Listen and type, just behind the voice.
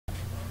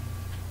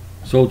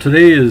So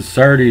today is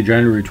Saturday,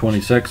 January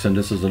 26th, and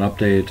this is an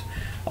update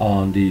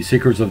on the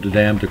Secrets of the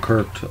Damned, the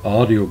Kirk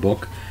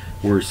audiobook.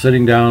 We're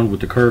sitting down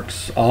with the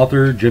Kirk's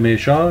author, Jim A.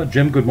 Shaw.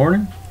 Jim, good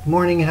morning.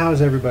 Morning, how's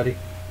everybody?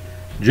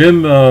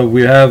 Jim,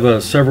 we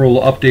have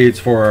several updates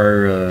for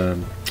our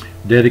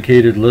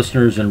dedicated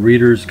listeners and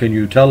readers. Can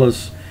you tell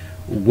us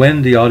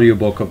when the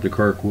audiobook of the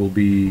Kirk will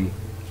be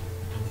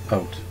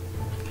out?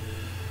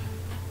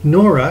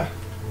 Nora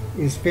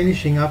is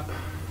finishing up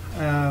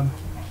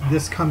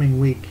this coming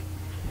week.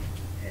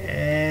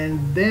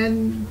 And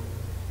then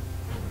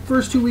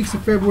first 2 weeks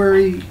of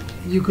February,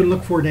 you can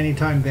look for it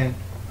anytime then.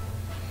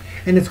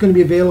 And it's going to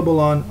be available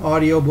on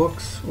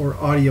audiobooks or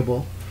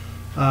Audible,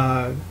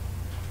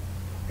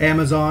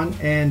 Amazon,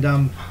 and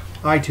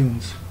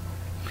iTunes.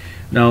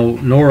 Now,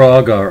 Nora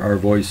Agha, our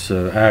voice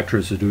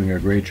actress, is doing a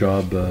great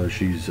job.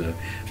 She's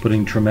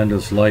putting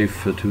tremendous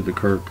life to the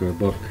Kirk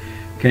book.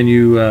 Can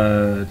you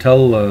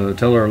tell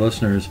our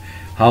listeners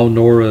how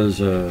Nora's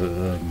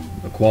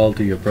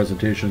quality of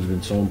presentation has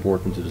been so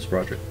important to this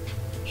project?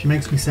 She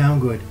makes me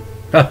sound good.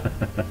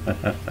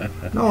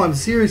 No, I'm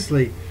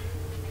seriously.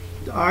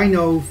 I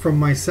know from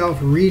myself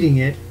reading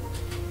it,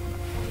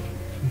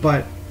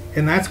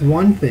 and that's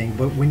one thing,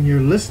 but when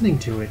you're listening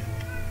to it,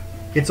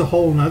 it's a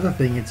whole nother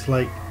thing. It's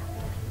like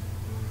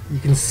you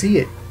can see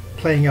it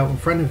playing out in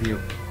front of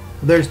you.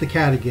 There's the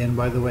cat again,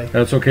 by the way.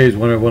 That's okay. He's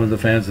one of the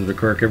fans of the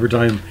Kirk. Every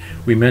time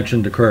we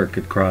mention the Kirk,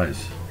 it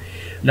cries.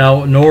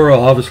 Now, Nora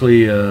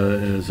obviously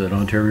is an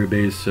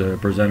Ontario-based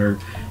presenter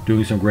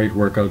doing some great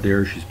work out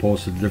there. She's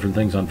posted different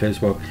things on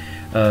Facebook.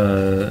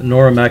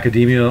 Nora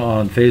Macadamia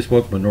on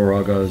Facebook, but Nora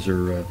Agha is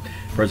her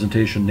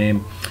presentation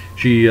name.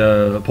 She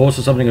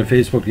posted something on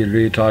Facebook the other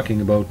day talking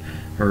about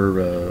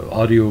her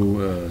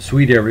audio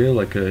suite area,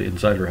 like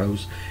inside her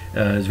house.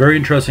 It's a very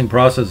interesting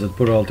process to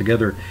put it all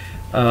together.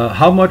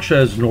 How much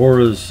has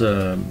Nora's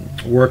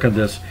work on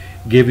this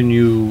given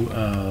you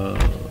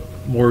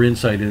more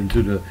insight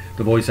into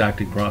the voice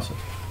acting process?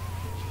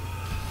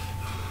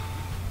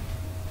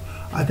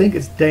 I think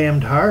it's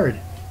damned hard.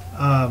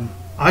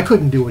 I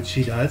couldn't do what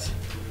she does.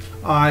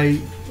 I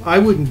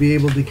wouldn't be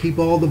able to keep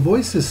all the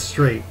voices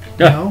straight,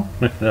 you know?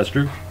 That's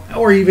true.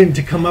 Or even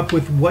to come up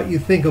with what you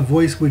think a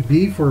voice would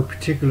be for a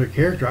particular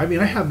character. I mean,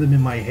 I have them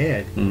in my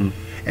head. Mm-hmm.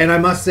 And I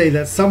must say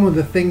that some of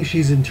the things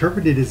she's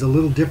interpreted is a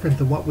little different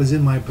than what was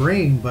in my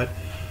brain, but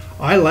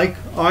I like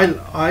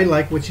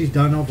what she's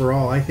done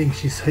overall. I think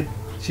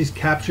she's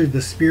captured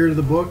the spirit of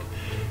the book.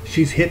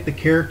 She's hit the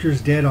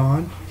characters dead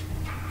on.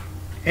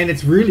 And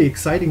it's really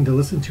exciting to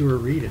listen to her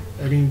read it.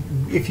 I mean,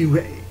 if you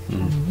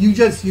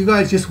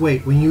guys just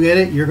wait. When you get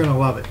it, you're going to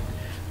love it.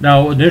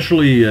 Now,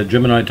 initially,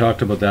 Jim and I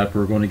talked about that.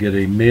 We're going to get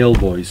a male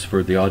voice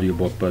for the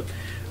audiobook, but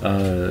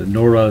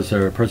Nora's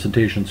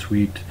presentation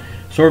suite,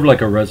 sort of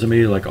like a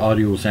resume, like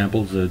audio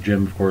samples.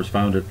 Jim, of course,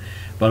 found it.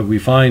 But we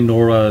find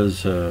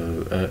Nora's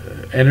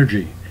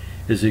energy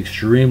is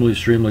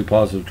extremely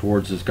positive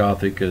towards this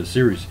Gothic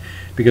series.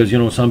 Because, you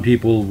know, some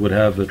people would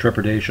have the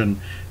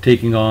trepidation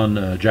taking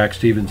on Jack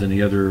Stevens and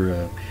the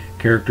other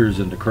characters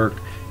in the Kirk.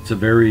 It's a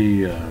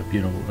very,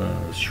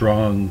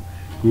 strong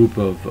group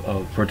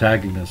of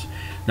protagonists.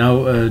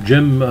 Now,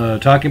 Jim,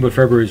 talking about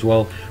February as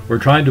well, we're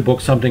trying to book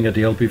something at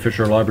the L.P.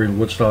 Fisher Library in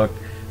Woodstock,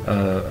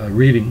 a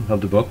reading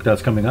of the book.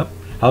 That's coming up.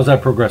 How's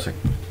that progressing?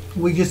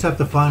 We just have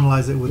to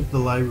finalize it with the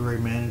library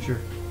manager.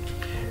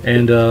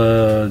 And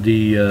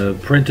the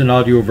print and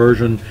audio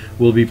version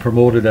will be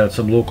promoted at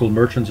some local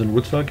merchants in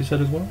Woodstock, you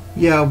said as well?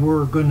 Yeah,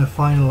 we're going to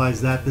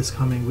finalize that this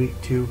coming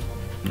week too.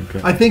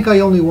 Okay. I think I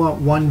only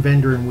want one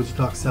vendor in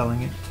Woodstock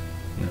selling it.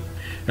 Yeah.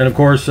 And of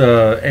course,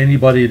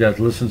 anybody that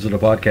listens to the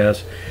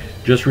podcast,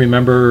 just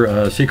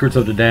remember Secrets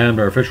of the Damned,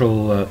 our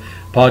official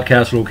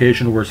podcast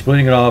location. We're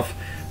splitting it off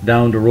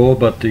down the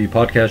road, but the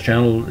podcast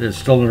channel is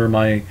still under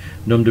my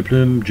nom de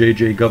plume,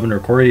 JJ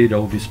Governor Corey. That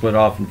will be split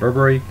off in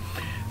February.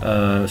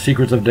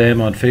 Secrets of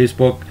Damned on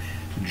Facebook,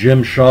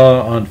 Jim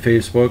Shaw on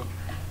Facebook,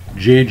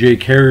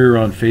 JJ Carrier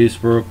on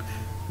Facebook,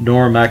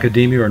 Nora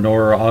Macadamia or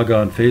Nora Agha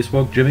on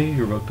Facebook. Jimmy,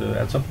 you're about to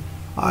add something?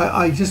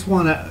 I just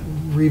want to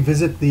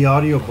revisit the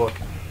audiobook.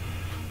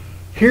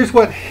 Here's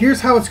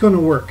how it's going to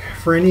work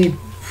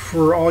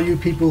for all you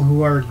people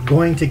who are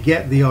going to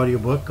get the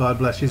audiobook. God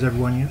bless you,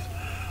 everyone. Yes.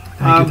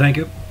 Thank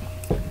you.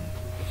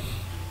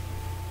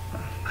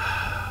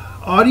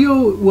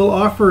 Audio will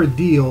offer a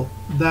deal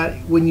that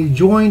when you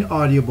join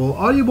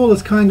Audible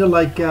is kind of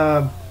like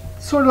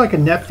sort of like a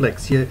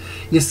Netflix.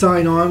 You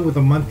sign on with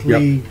a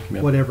monthly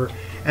whatever,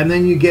 and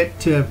then you get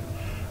to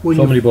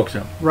many books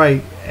now.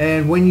 Right,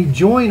 and when you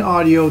join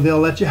Audio, they'll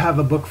let you have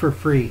a book for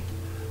free.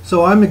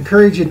 So I'm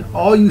encouraging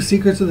all you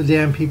Secrets of the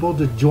Damned people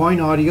to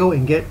join Audio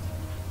and get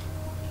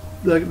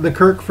the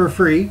Kirk for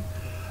free.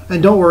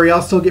 And don't worry,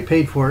 I'll still get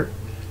paid for it.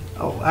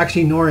 Oh,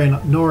 actually,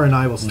 Nora and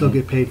I will still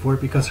get paid for it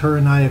because her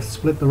and I have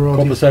split the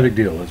royalties. Copacetic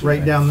deal.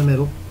 Right down the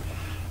middle.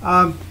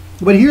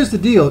 But here's the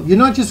deal. You're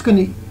not just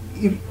going to...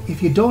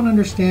 If you don't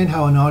understand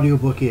how an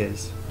audiobook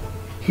is,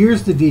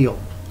 here's the deal.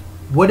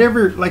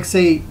 Whatever, like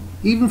say,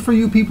 even for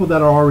you people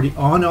that are already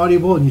on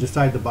Audible and you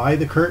decide to buy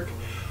the Kirk,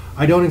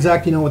 I don't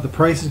exactly know what the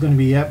price is going to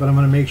be yet, but I'm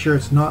going to make sure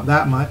it's not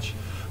that much.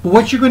 But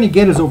what you're going to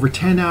get is over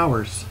 10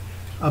 hours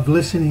of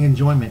listening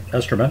enjoyment.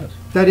 That's tremendous.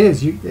 That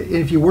is,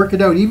 if you work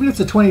it out, even if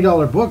it's a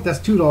 $20 book, that's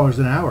 $2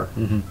 an hour.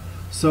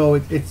 So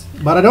it's,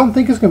 but I don't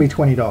think it's going to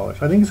be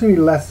 $20. I think it's going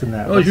to be less than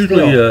that. Oh, it's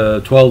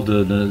usually 12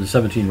 to the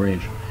 17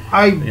 range.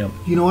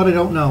 You know what? I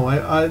don't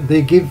know.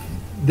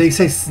 They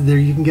say there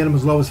you can get them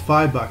as low as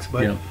 $5,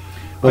 but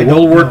but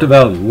well worth the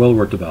value. Well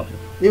worth the value.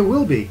 It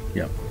will be.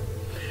 Yeah.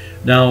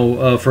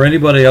 Now, for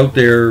anybody out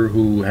there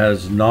who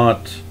has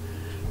not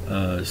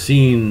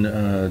seen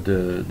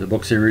the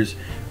book series,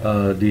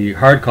 the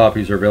hard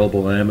copies are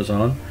available on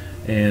Amazon,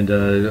 and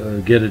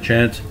get a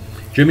chance.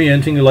 Jimmy,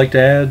 anything you'd like to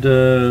add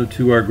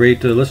to our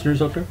great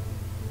listeners out there?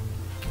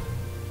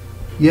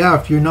 Yeah,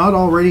 if you're not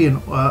already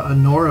a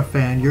Nora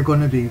fan, you're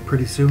going to be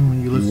pretty soon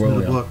when you listen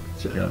to the book.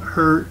 Yeah.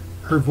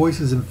 Her voice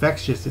is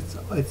infectious.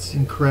 It's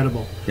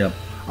incredible. Yeah.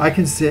 I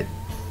can sit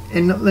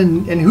and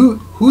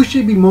who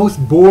should be most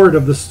bored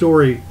of the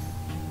story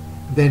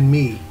than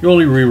me? You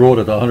only rewrote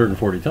it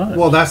 140 times.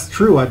 Well, that's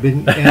true.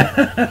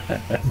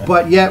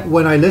 But yet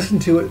when I listen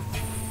to it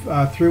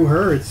through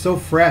her, it's so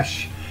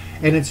fresh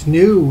and it's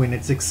new and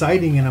it's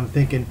exciting, and I'm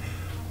thinking,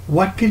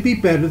 what could be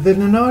better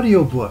than an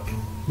audiobook?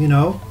 You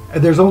know,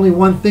 there's only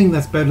one thing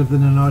that's better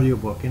than an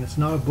audiobook, and it's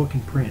not a book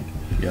in print.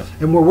 Yeah.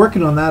 And we're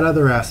working on that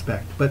other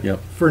aspect. But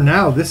for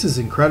now, this is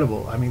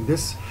incredible. I mean,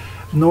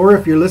 Nora,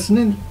 if you're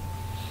listening,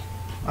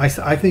 I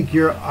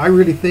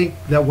really think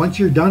that once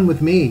you're done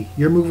with me,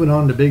 you're moving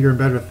on to bigger and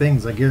better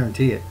things. I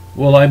guarantee it.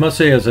 Well, I must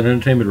say, as an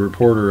entertainment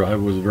reporter, I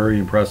was very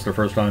impressed the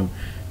first time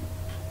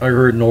I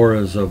heard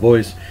Nora's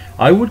voice.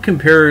 I would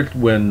compare it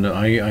when,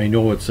 I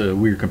know it's a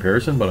weird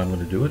comparison, but I'm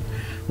going to do it.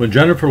 When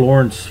Jennifer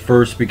Lawrence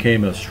first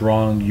became a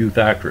strong youth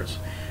actress,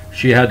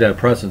 she had that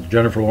presence.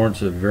 Jennifer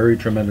Lawrence, a very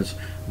tremendous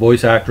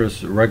voice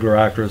actress, regular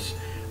actress,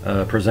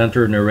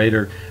 presenter,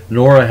 narrator.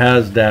 Nora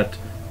has that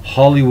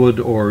Hollywood,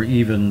 or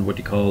even what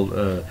you call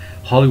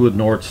Hollywood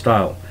North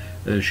style.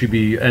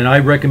 And I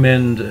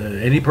recommend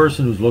any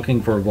person who's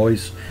looking for a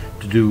voice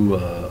to do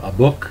a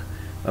book,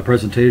 a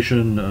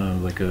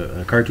presentation, like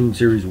a cartoon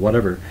series,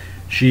 whatever.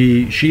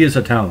 She is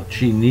a talent.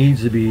 She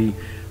needs to be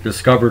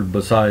discovered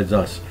besides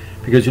us,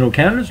 because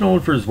Canada's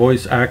known for its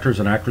voice actors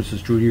and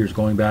actresses through the years,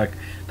 going back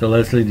to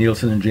Leslie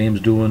Nielsen and James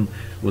Doohan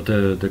with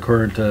the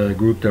current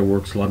group that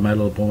works My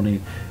Little Pony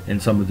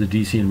and some of the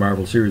DC and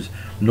Marvel series.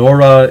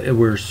 Nora,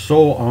 we're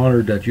so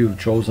honored that you've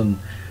chosen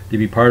to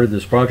be part of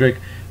this project.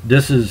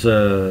 This is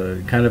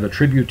kind of a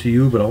tribute to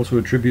you, but also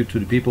a tribute to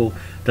the people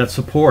that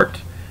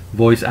support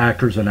voice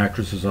actors and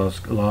actresses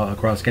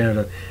across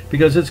Canada,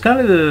 because it's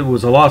kind of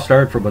was a lost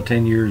art for about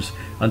 10 years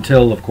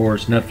until, of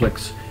course,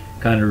 Netflix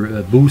kind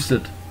of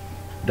boosted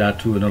that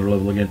to another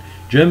level again.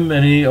 Jim,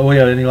 any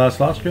last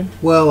thoughts, Jim?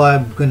 Well,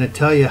 I'm going to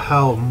tell you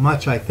how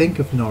much I think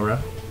of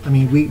Nora. I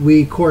mean,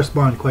 we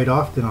correspond quite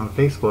often on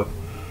Facebook,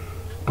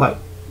 but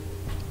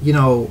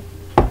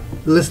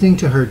listening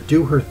to her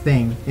do her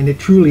thing, and it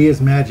truly is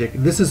magic.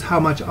 This is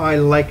how much I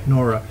like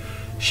Nora.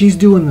 She's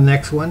doing the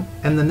next one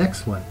and the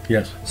next one.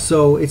 Yes.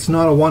 So it's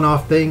not a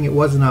one-off thing. It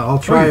wasn't I'll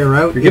try her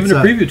out. You're giving a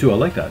preview too. I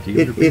like that.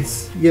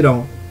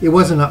 It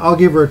wasn't I'll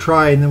give her a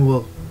try and then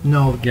we'll.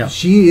 No,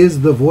 she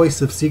is the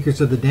voice of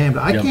Secrets of the Damned.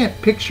 I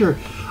can't picture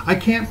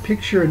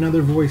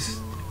another voice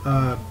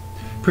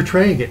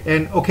portraying it.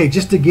 And okay,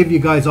 just to give you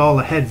guys all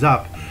a heads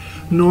up,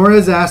 Nora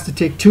is asked to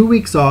take 2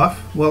 weeks off.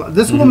 Well,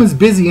 this woman's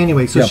busy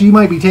anyway, so she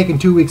might be taking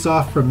 2 weeks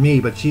off from me.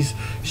 But she's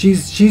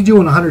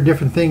doing 100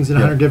 different things in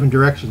 100 different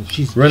directions.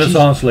 She's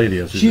Renaissance lady.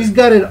 As she's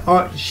got it.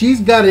 She's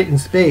got it in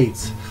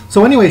spades.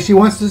 So anyway, she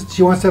wants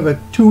to have a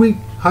 2-week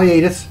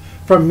hiatus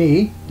from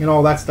me and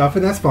all that stuff,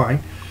 and that's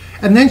fine.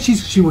 And then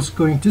she was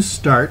going to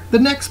start the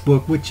next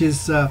book, which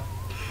is in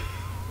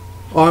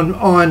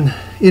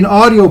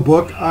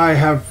audiobook. I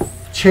have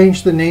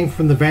changed the name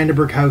from the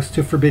Vandenberg House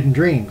to Forbidden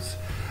Dreams.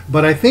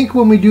 But I think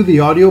when we do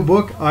the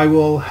audiobook, I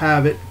will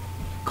have it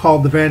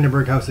called the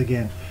Vandenberg House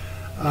again.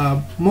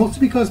 Mostly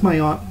because my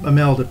Aunt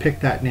Imelda picked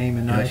that name,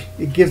 and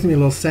it gives me a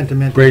little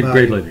sentimental value.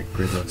 Great lady.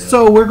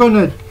 So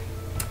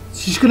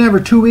she's gonna have her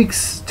 2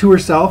 weeks to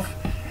herself,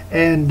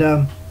 and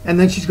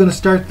then she's gonna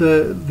start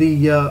the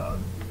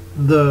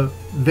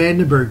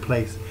Vandenberg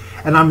place,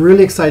 and I'm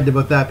really excited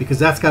about that because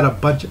that's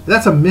got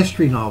that's a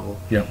mystery novel,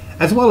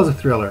 as well as a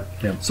thriller.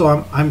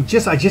 So I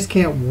just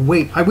can't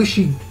wait. I wish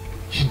she'd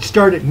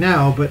start it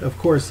now, but of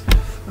course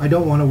I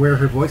don't want to wear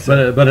her voice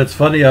out. But it's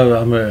funny.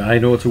 I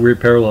know it's a weird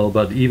parallel,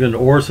 but even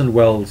Orson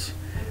Welles'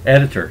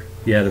 editor,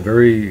 he had a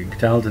very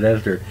talented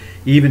editor.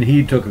 Even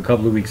he took a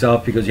couple of weeks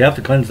off because you have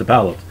to cleanse the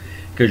palate.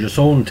 Because you're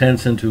so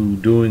intense into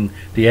doing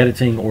the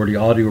editing or the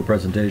audio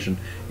presentation,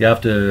 you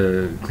have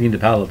to clean the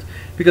palate.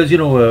 Because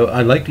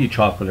I like to eat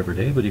chocolate every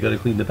day, but you got to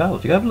clean the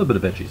palate. You got to have a little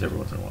bit of veggies every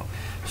once in a while.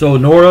 So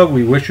Nora,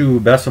 we wish you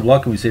best of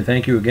luck, and we say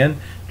thank you again.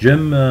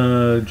 Jim,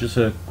 just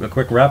a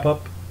quick wrap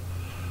up.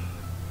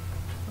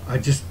 I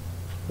just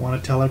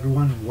want to tell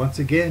everyone once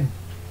again: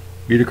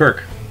 be the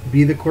Kirk.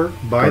 Be the Kirk.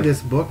 Buy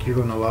this book; you're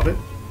going to love it.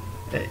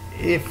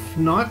 if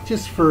not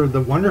just for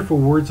the wonderful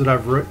words that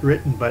I've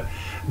written, but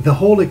the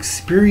whole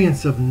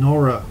experience of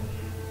Nora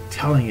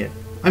telling it.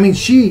 I mean,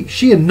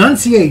 she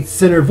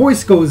enunciates, and her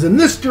voice goes in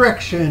this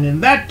direction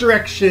and that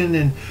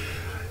direction,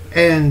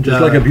 and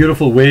just like a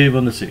beautiful wave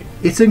on the sea.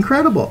 It's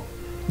incredible.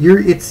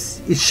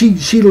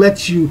 She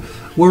lets you.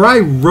 Where I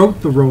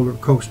wrote the roller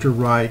coaster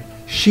ride,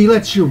 she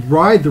lets you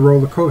ride the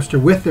roller coaster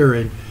with her,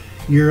 and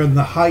you're in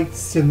the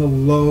heights and the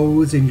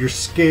lows, and you're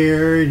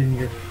scared,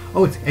 and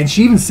and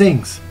she even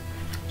sings.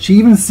 She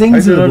even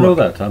sings. I didn't know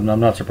that. I'm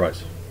not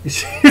surprised.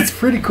 It's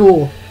pretty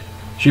cool.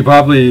 She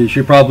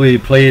probably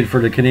played for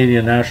the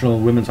Canadian national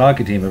women's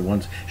hockey team at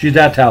once. She's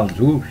that talented.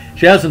 Ooh,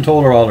 she hasn't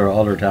told her all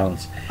her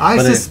talents. I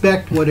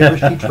suspect whatever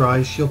she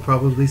tries, she'll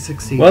probably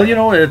succeed. Well, you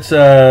know, it's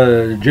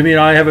Jimmy and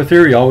I have a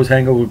theory. Always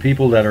hang out with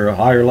people that are a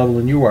higher level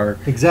than you are.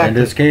 Exactly. In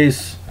this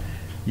case,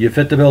 you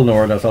fit the bill,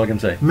 Nora. That's all I can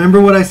say.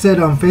 Remember what I said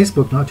on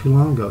Facebook not too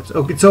long ago.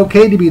 It's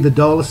okay to be the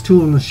dullest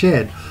tool in the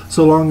shed,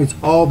 so long as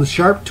all the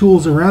sharp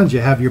tools around you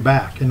have your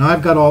back. And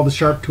I've got all the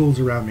sharp tools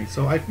around me,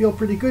 so I feel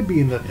pretty good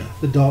being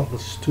the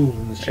dullest tool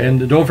in the shed.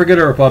 And don't forget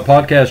our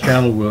podcast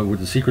channel with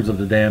the Secrets of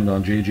the Damned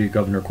on JJ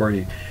Governor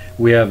Corey.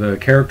 We have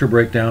character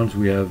breakdowns.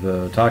 We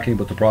have talking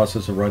about the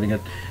process of writing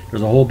it.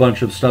 There's a whole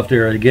bunch of stuff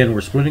there. Again,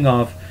 we're splitting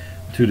off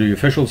to the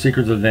official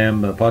Secrets of the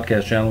Damned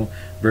podcast channel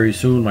very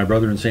soon. My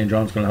brother in St.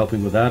 John's going to help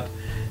me with that.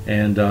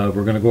 And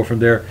we're going to go from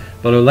there.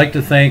 But I'd like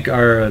to thank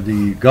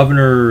the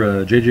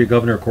Governor, JJ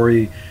Governor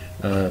Corey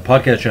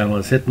podcast channel.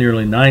 Has hit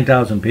nearly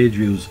 9,000 page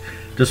views,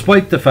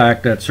 despite the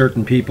fact that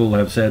certain people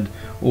have said,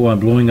 oh,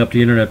 I'm blowing up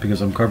the internet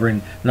because I'm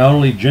covering not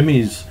only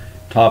Jimmy's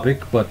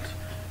topic, but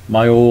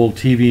my old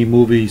TV,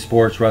 movie,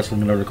 sports,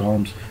 wrestling, and other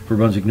columns for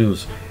Brunswick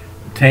News.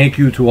 Thank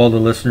you to all the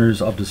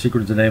listeners of the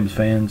Secret of the Damned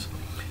fans,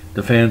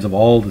 the fans of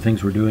all the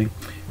things we're doing.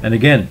 And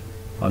again,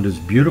 on this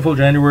beautiful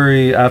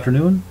January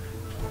afternoon,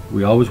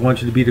 we always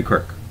want you to be the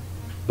Kirk.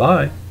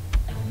 Bye.